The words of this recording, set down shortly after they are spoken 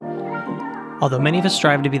Although many of us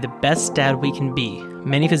strive to be the best dad we can be,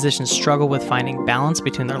 many physicians struggle with finding balance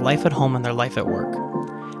between their life at home and their life at work.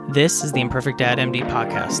 This is the Imperfect Dad MD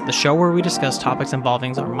podcast, the show where we discuss topics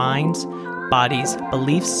involving our minds, bodies,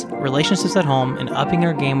 beliefs, relationships at home, and upping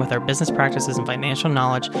our game with our business practices and financial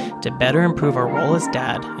knowledge to better improve our role as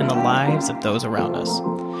dad and the lives of those around us.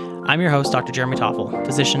 I'm your host, Dr. Jeremy Toffel,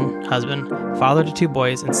 physician, husband, father to two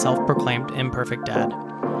boys, and self-proclaimed imperfect dad.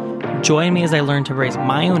 Join me as I learn to embrace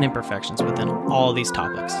my own imperfections within all of these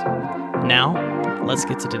topics. Now, let's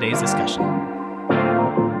get to today's discussion.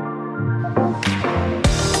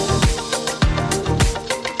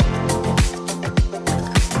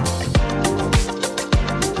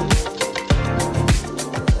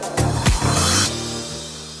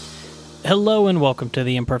 Hello and welcome to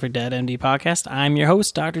the Imperfect Dad MD podcast. I'm your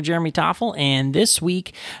host, Dr. Jeremy Toffel, and this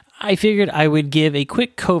week I figured I would give a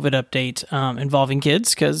quick COVID update involving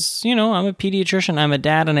kids because, I'm a pediatrician, I'm a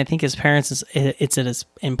dad, and I think as parents, it's as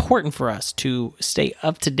important for us to stay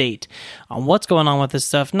up to date on what's going on with this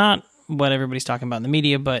stuff, not what everybody's talking about in the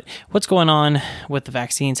media, but what's going on with the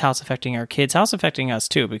vaccines, how it's affecting our kids, how it's affecting us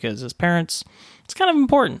too, because as parents, it's kind of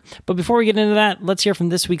important. But before we get into that, let's hear from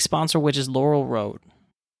this week's sponsor, which is Laurel Road.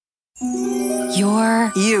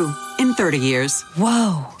 You're... You, in 30 years.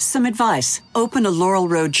 Whoa. Some advice. Open a Laurel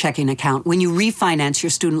Road checking account when you refinance your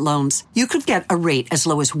student loans. You could get a rate as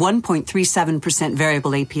low as 1.37%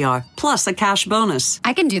 variable APR, plus a cash bonus.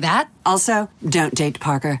 I can do that. Also, don't date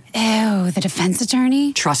Parker. Ew, the defense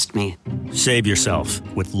attorney? Trust me. Save yourself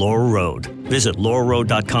with Laurel Road. Visit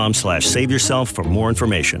laurelroad.com/saveyourself for more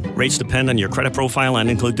information. Rates depend on your credit profile and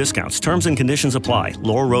include discounts. Terms and conditions apply.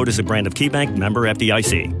 Laurel Road is a brand of KeyBank, member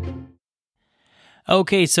FDIC.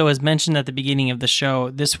 Okay, so as mentioned at the beginning of the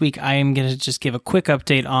show, this week I am going to just give a quick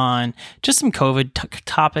update on just some COVID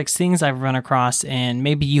topics, things I've run across, and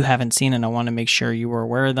maybe you haven't seen, and I want to make sure you were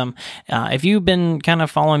aware of them. If you've been kind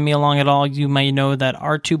of following me along at all, you might know that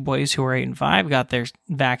our two boys who are 8 and 5 got their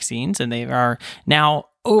vaccines, and they are now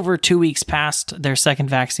over 2 weeks past their second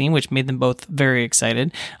vaccine, which made them both very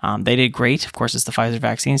excited. They did great. Of course, it's the Pfizer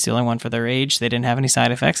vaccine. It's the only one for their age. They didn't have any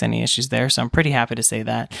side effects, any issues there, so I'm pretty happy to say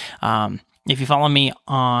that. If you follow me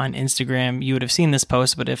on Instagram, you would have seen this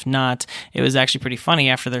post, but if not, it was actually pretty funny.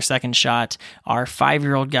 After their second shot, our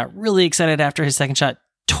 5-year-old got really excited after his second shot,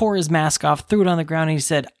 tore his mask off, threw it on the ground, and he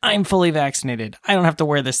said, "I'm fully vaccinated. I don't have to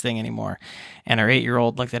wear this thing anymore." And our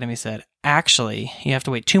 8-year-old looked at him and said, "Actually, you have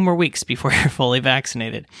to wait 2 more weeks before you're fully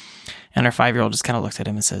vaccinated." And our 5-year-old just kind of looked at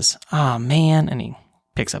him and says, "Oh, man," and he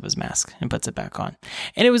picks up his mask and puts it back on.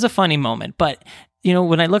 And it was a funny moment, but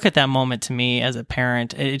when I look at that moment, to me as a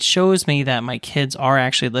parent, it shows me that my kids are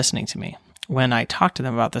actually listening to me when I talk to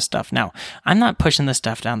them about this stuff. Now, I'm not pushing this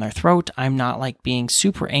stuff down their throat. I'm not like being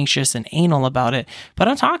super anxious and anal about it, but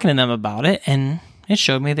I'm talking to them about it, and it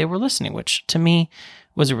showed me they were listening, which to me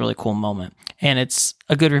was a really cool moment. And it's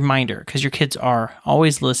a good reminder because your kids are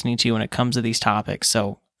always listening to you when it comes to these topics.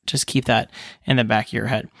 So just keep that in the back of your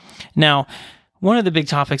head. Now, one of the big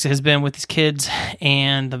topics has been with these kids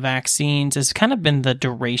and the vaccines has kind of been the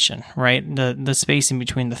duration, right? The spacing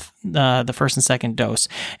between the first and second dose.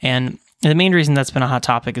 And the main reason that's been a hot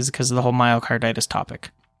topic is because of the whole myocarditis topic.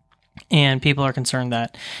 And people are concerned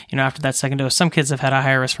that, after that second dose, some kids have had a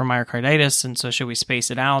higher risk for myocarditis, and so should we space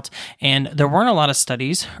it out? And there weren't a lot of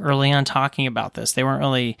studies early on talking about this. They weren't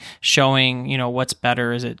really showing, what's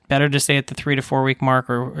better. Is it better to stay at the 3 to 4 week mark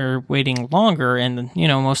or waiting longer? And,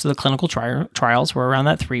 most of the clinical trials were around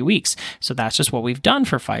that 3 weeks. So that's just what we've done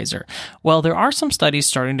for Pfizer. Well, there are some studies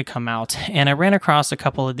starting to come out, and I ran across a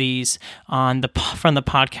couple of these from the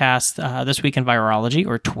podcast This Week in Virology,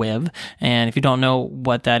 or TWIV. And if you don't know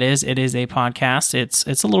what that is, it is a podcast. It's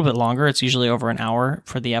a little bit longer. It's usually over an hour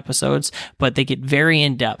for the episodes, but they get very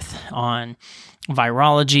in-depth on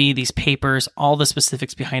virology, these papers, all the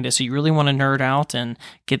specifics behind it. So you really want to nerd out and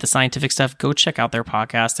get the scientific stuff, go check out their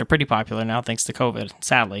podcast. They're pretty popular now thanks to COVID,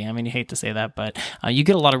 sadly. I mean, you hate to say that, but you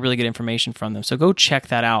get a lot of really good information from them. So go check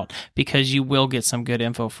that out because you will get some good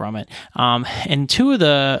info from it. And 2 of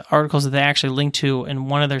the articles that they actually linked to in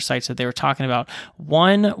one of their sites that they were talking about,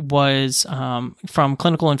 one was from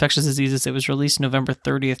Clinical Infectious Diseases. It was released November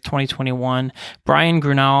 30th, 2021. Brian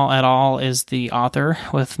Grunau et al. Is the author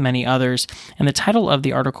with many others. And the title of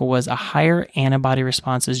the article was "A Higher Antibody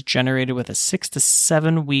Responses Generated with a 6 to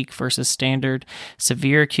 7 Week versus Standard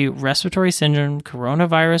Severe Acute Respiratory Syndrome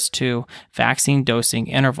Coronavirus 2 Vaccine Dosing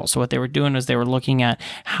Interval." So what they were doing was they were looking at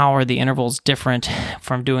how are the intervals different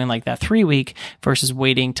from doing like that 3 week versus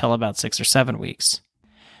waiting till about 6 or 7 weeks.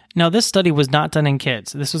 Now, this study was not done in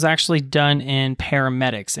kids. This was actually done in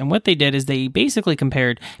paramedics. And what they did is they basically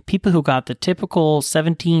compared people who got the typical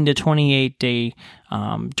 17 to 28 day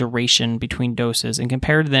duration between doses and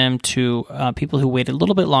compared them to people who waited a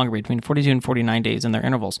little bit longer, between 42 and 49 days in their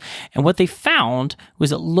intervals. And what they found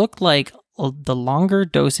was it looked like the longer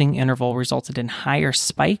dosing interval resulted in higher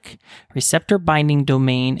spike, receptor binding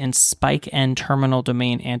domain, and spike and terminal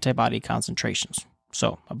domain antibody concentrations.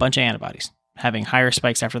 So a bunch of antibodies having higher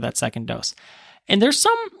spikes after that second dose. And there's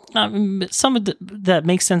some that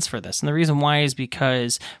makes sense for this. And the reason why is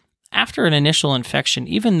because after an initial infection,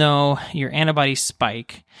 even though your antibodies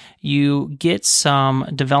spike, you get some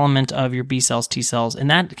development of your B cells, T cells, and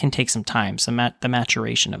that can take some time, the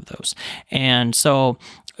maturation of those. And so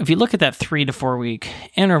if you look at that 3 to 4 week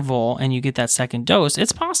interval and you get that second dose,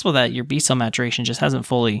 it's possible that your B cell maturation just hasn't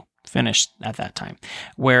fully finished at that time.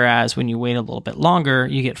 Whereas when you wait a little bit longer,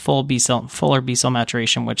 you get fuller B cell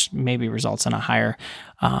maturation, which maybe results in a higher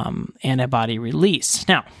antibody release.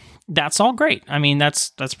 Now, that's all great. I mean,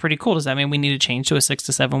 that's pretty cool. Does that mean we need to change to a 6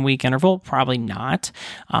 to 7 week interval? Probably not.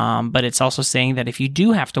 But it's also saying that if you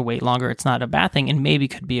do have to wait longer, it's not a bad thing and maybe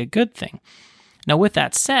could be a good thing. Now, with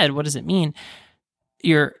that said, what does it mean?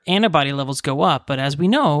 Your antibody levels go up, but as we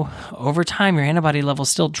know, over time, your antibody levels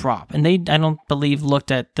still drop. And I don't believe, looked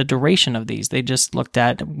at the duration of these. They just looked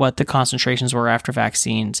at what the concentrations were after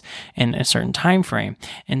vaccines in a certain time frame.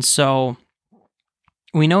 And so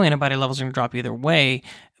we know antibody levels are going to drop either way,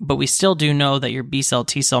 but we still do know that your B cell,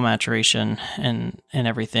 T cell maturation and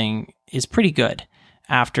everything is pretty good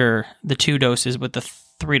after the 2 doses with the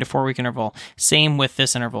 3 to 4 week interval. Same with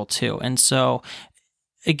this interval too. And so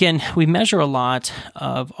again, we measure a lot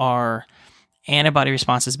of our antibody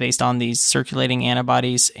responses based on these circulating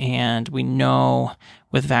antibodies, and we know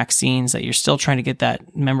with vaccines that you're still trying to get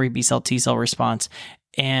that memory B cell, T cell response.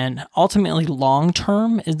 And ultimately, long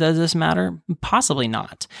term, does this matter? Possibly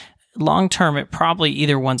not. Long term, it probably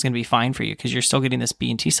either one's going to be fine for you because you're still getting this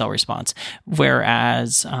B and T cell response.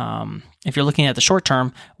 Whereas if you're looking at the short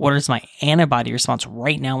term, what is my antibody response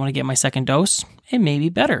right now when I get my second dose? It may be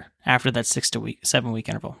better after that 6 to 7 week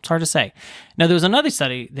interval. It's hard to say. Now, there was another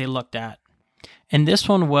study they looked at, and this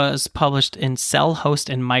one was published in Cell, Host,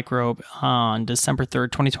 and Microbe on December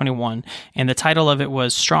 3rd, 2021. And the title of it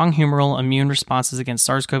was Strong Humoral Immune Responses Against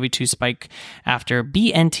SARS-CoV-2 Spike After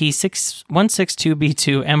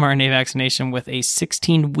BNT162b2 mRNA Vaccination with a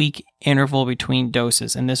 16-week interval between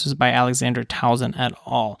doses. And this was by Alexander Towson et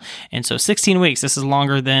al. And so 16 weeks, this is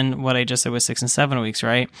longer than what I just said was 6 and 7 weeks,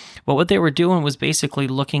 right? But what they were doing was basically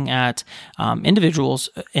looking at individuals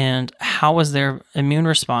and how was their immune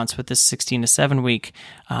response with this 16 to 7 week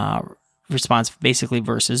response basically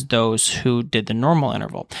versus those who did the normal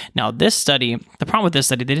interval. Now, this study, the problem with this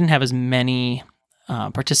study, they didn't have as many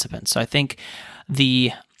participants. So I think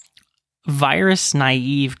the virus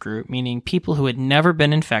naive group, meaning people who had never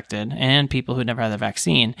been infected and people who had never had the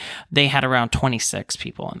vaccine, they had around 26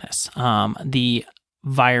 people in this. The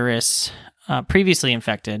virus previously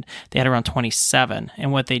infected, they had around 27.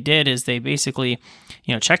 And what they did is they basically,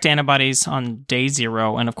 checked antibodies on day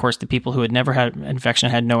 0. And of course, the people who had never had infection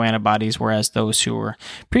had no antibodies, whereas those who were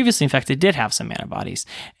previously infected did have some antibodies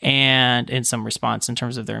and in some response in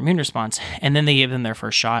terms of their immune response. And then they gave them their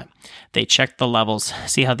first shot. They checked the levels,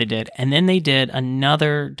 see how they did. And then they did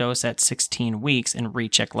another dose at 16 weeks and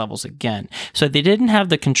recheck levels again. So they didn't have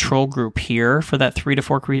the control group here for that 3 to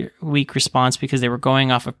 4 week response because they were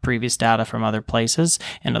going off of previous data from other places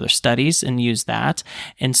and other studies and used that.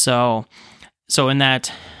 And so in that,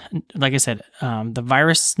 like I said, the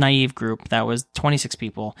virus naive group, that was 26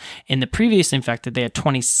 people. In the previous infected, they had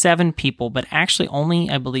 27 people, but actually only,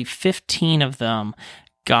 I believe, 15 of them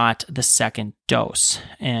got the second dose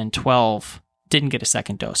and 12 didn't get a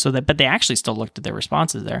second dose. But they actually still looked at their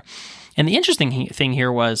responses there. And the interesting thing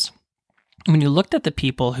here was when you looked at the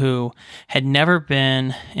people who had never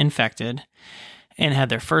been infected and had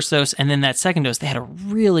their first dose, and then that second dose, they had a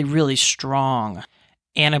really, really strong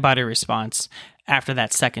antibody response after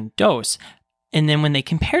that second dose. And then when they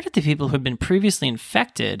compared it to people who had been previously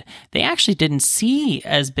infected, they actually didn't see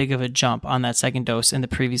as big of a jump on that second dose in the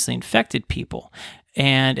previously infected people.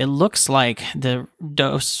 And it looks like the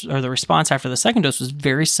dose or the response after the second dose was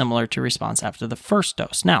very similar to response after the first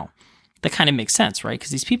dose. Now, that kind of makes sense, right?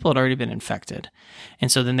 Because these people had already been infected.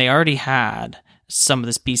 And so then they already had some of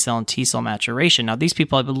this B cell and T cell maturation. Now, these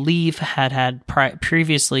people, I believe, had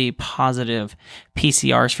previously positive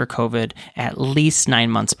PCRs for COVID at least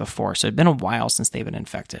 9 months before. So it'd been a while since they've been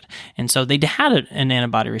infected. And so they had an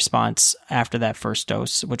antibody response after that first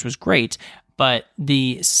dose, which was great. But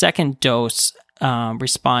the second dose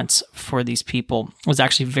response for these people was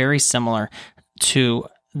actually very similar to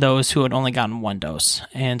those who had only gotten one dose.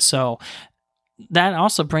 And so that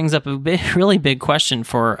also brings up a really big question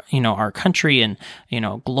for, our country and,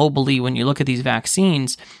 globally when you look at these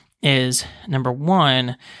vaccines is, number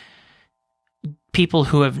one, people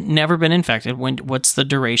who have never been infected, what's the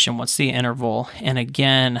duration, what's the interval? And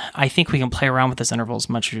again, I think we can play around with this interval as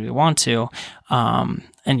much as we want to, and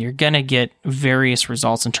you're going to get various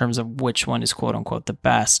results in terms of which one is quote unquote the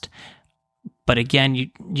best. But again,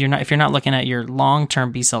 you're not, if you're not looking at your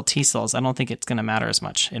long-term B cell T cells, I don't think it's going to matter as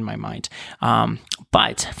much in my mind.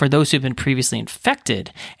 But for those who've been previously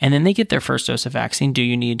infected and then they get their first dose of vaccine, do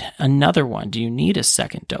you need another one? Do you need a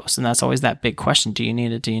second dose? And that's always that big question. Do you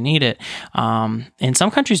need it? Do you need it? And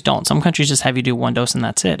some countries don't. Some countries just have you do one dose and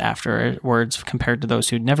that's it. Afterwards, compared to those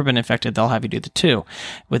who've never been infected, they'll have you do the two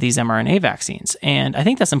with these mRNA vaccines. And I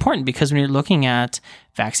think that's important because when you're looking at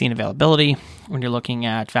vaccine availability, when you're looking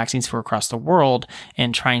at vaccines for across the world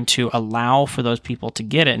and trying to allow for those people to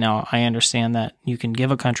get it. Now, I understand that you can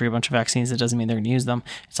give a country a bunch of vaccines. That doesn't mean they're going to use them.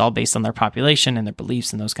 It's all based on their population and their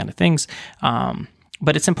beliefs and those kind of things.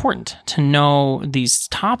 But it's important to know these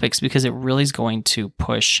topics because it really is going to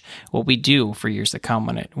push what we do for years to come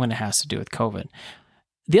when it has to do with COVID.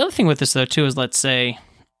 The other thing with this, though, too, is let's say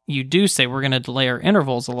you do say we're going to delay our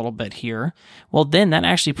intervals a little bit here, well, then that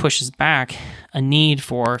actually pushes back a need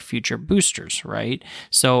for future boosters, right?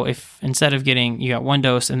 So if instead of you got one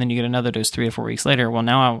dose and then you get another dose 3 to 4 weeks later, well,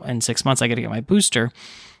 now in 6 months, I got to get my booster.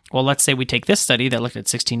 Well, let's say we take this study that looked at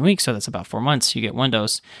 16 weeks, so that's about 4 months. You get one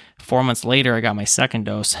dose. 4 months later, I got my second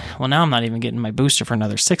dose. Well, now I'm not even getting my booster for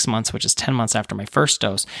another 6 months, which is 10 months after my first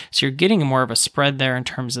dose. So you're getting more of a spread there in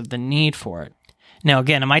terms of the need for it. Now,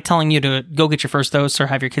 again, am I telling you to go get your first dose or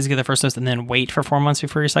have your kids get their first dose and then wait for 4 months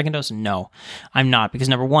before your second dose? No, I'm not, because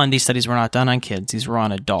number one, these studies were not done on kids. These were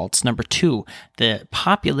on adults. Number two, the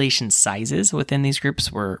population sizes within these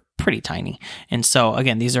groups were pretty tiny. And so,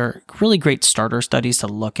 again, these are really great starter studies to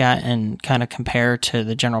look at and kind of compare to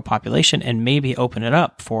the general population and maybe open it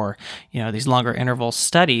up for, these longer interval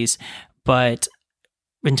studies. But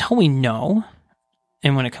until we know,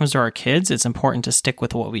 and when it comes to our kids, it's important to stick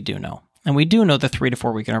with what we do know. And we do know the 3 to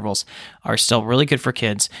 4 week intervals are still really good for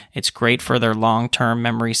kids. It's great for their long-term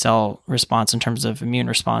memory cell response in terms of immune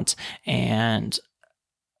response. And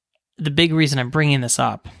the big reason I'm bringing this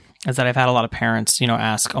up is that I've had a lot of parents,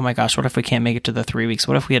 ask, oh my gosh, what if we can't make it to the 3 weeks?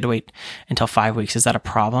 What if we had to wait until 5 weeks? Is that a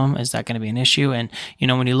problem? Is that going to be an issue? And,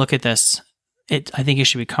 when you look at this, I think you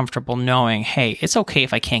should be comfortable knowing, hey, it's okay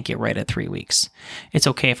if I can't get right at 3 weeks. It's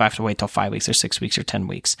okay if I have to wait till 5 weeks or 6 weeks or 10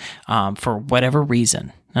 weeks for whatever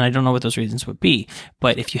reason. And I don't know what those reasons would be.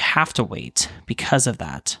 But if you have to wait because of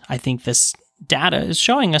that, I think this data is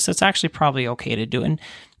showing us it's actually probably okay to do. And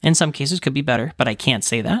in some cases could be better, but I can't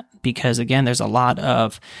say that because, again, there's a lot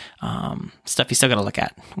of stuff you still got to look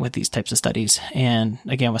at with these types of studies. And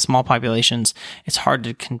again, with small populations, it's hard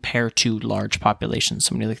to compare to large populations.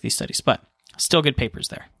 So when you look at these studies, but still good papers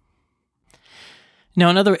there. Now,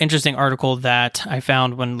 another interesting article that I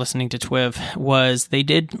found when listening to TWIV was they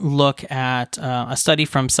did look at a study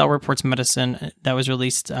from Cell Reports Medicine that was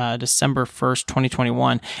released December 1st,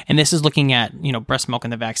 2021. And this is looking at, breast milk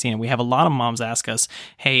and the vaccine. And we have a lot of moms ask us,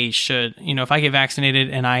 hey, if I get vaccinated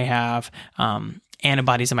and I have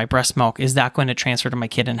antibodies in my breast milk, is that going to transfer to my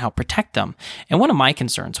kid and help protect them? And one of my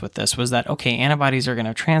concerns with this was that, okay, antibodies are going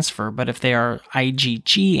to transfer, but if they are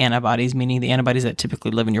IgG antibodies, meaning the antibodies that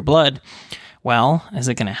typically live in your blood, well, is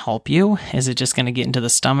it going to help you? Is it just going to get into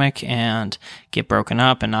the stomach and get broken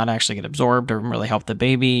up and not actually get absorbed or really help the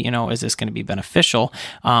baby? Is this going to be beneficial?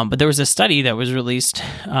 But there was a study that was released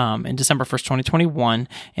in December 1st, 2021,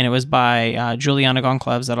 and it was by Juliana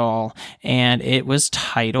Goncalves et al., and it was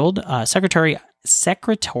titled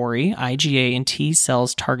Secretory IgA and T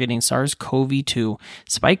cells targeting SARS-CoV-2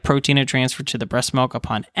 spike protein are transferred to the breast milk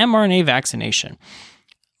upon mRNA vaccination.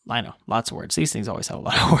 I know, lots of words. These things always have a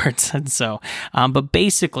lot of words. And so, but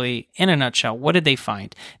basically, in a nutshell, what did they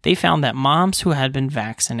find? They found that moms who had been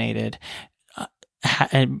vaccinated,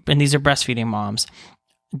 and these are breastfeeding moms,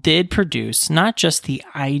 did produce not just the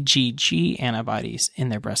IgG antibodies in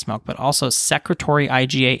their breast milk, but also secretory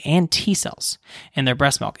IgA and T cells in their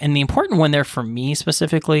breast milk. And the important one there for me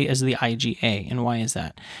specifically is the IgA. And why is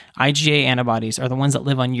that? IgA antibodies are the ones that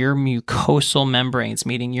live on your mucosal membranes,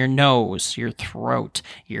 meaning your nose, your throat,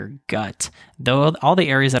 your gut, all the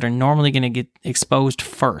areas that are normally going to get exposed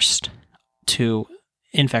first to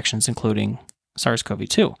infections, including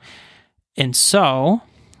SARS-CoV-2. And so,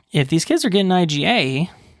 if these kids are getting IgA,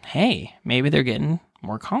 hey, maybe they're getting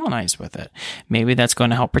more colonized with it. Maybe that's going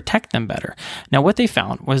to help protect them better. Now, what they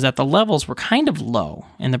found was that the levels were kind of low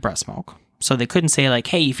in the breast milk. So they couldn't say like,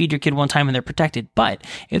 hey, you feed your kid one time and they're protected. But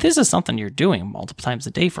if this is something you're doing multiple times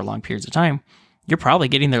a day for long periods of time, you're probably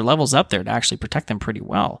getting their levels up there to actually protect them pretty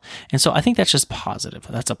well. And so I think that's just positive.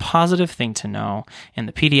 That's a positive thing to know in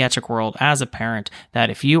the pediatric world as a parent, that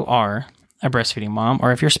if you are a breastfeeding mom,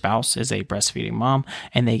 or if your spouse is a breastfeeding mom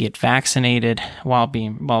and they get vaccinated while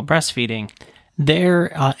breastfeeding,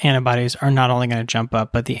 their antibodies are not only going to jump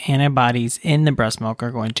up, but the antibodies in the breast milk are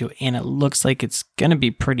going to, and it looks like it's going to be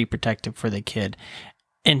pretty protective for the kid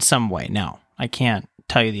in some way. Now, I can't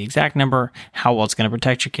tell you the exact number, how well it's going to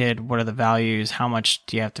protect your kid, what are the values, how much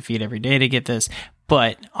do you have to feed every day to get this,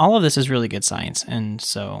 but all of this is really good science, and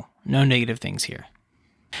so no negative things here.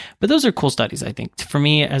 But those are cool studies, I think. For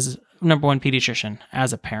me, as number one pediatrician,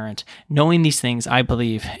 as a parent, knowing these things, I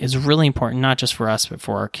believe, is really important, not just for us, but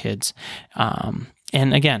for our kids.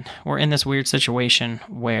 And again, we're in this weird situation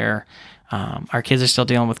where our kids are still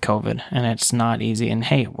dealing with COVID, and it's not easy. And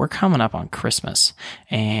hey, we're coming up on Christmas,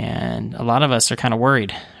 and a lot of us are kind of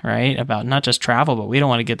worried, right, about not just travel, but we don't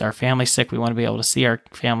want to get our family sick. We want to be able to see our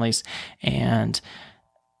families, and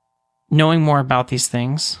knowing more about these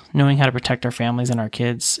things, knowing how to protect our families and our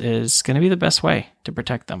kids is going to be the best way to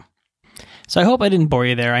protect them. So I hope I didn't bore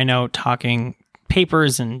you there. I know talking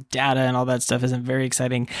papers and data and all that stuff isn't very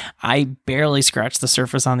exciting. I barely scratched the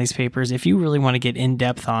surface on these papers. If you really want to get in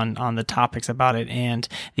depth on the topics about it and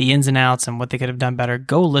the ins and outs and what they could have done better,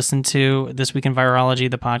 go listen to This Week in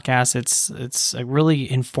Virology, the podcast. It's a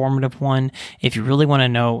really informative one. If you really want to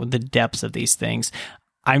know the depths of these things,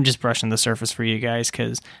 I'm just brushing the surface for you guys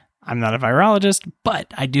because I'm not a virologist,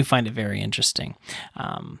 but I do find it very interesting.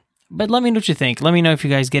 But let me know what you think. Let me know if you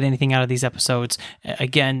guys get anything out of these episodes.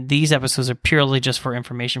 Again, these episodes are purely just for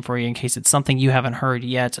information for you in case it's something you haven't heard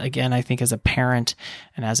yet. Again, I think as a parent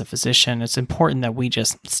and as a physician, it's important that we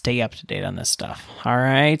just stay up to date on this stuff. All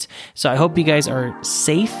right. So I hope you guys are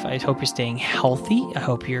safe. I hope you're staying healthy. I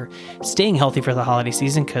hope you're staying healthy for the holiday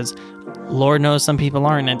season because Lord knows some people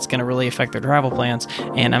aren't, and it's going to really affect their travel plans.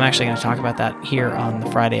 And I'm actually going to talk about that here on the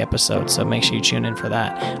Friday episode. So make sure you tune in for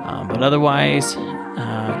that. But otherwise,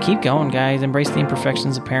 keep going, guys. Embrace the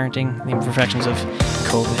imperfections of parenting, the imperfections of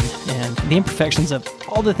COVID, and the imperfections of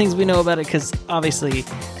all the things we know about it, because obviously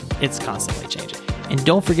it's constantly changing. And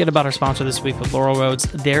don't forget about our sponsor this week with Laurel Roads.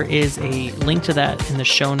 There is a link to that in the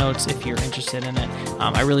show notes if you're interested in it.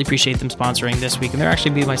 I really appreciate them sponsoring this week, and they're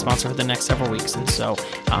actually be my sponsor for the next several weeks, and so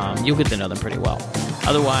you'll get to know them pretty well.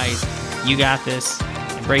 Otherwise, you got this.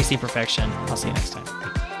 Embrace the imperfection. I'll see you next time.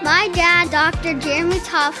 My dad, Dr. Jeremy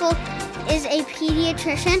Toffel, is a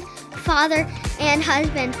pediatrician, father, and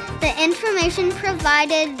husband. The information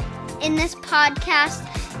provided in this podcast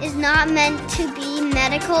is not meant to be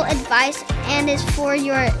medical advice and is for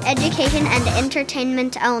your education and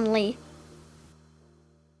entertainment only.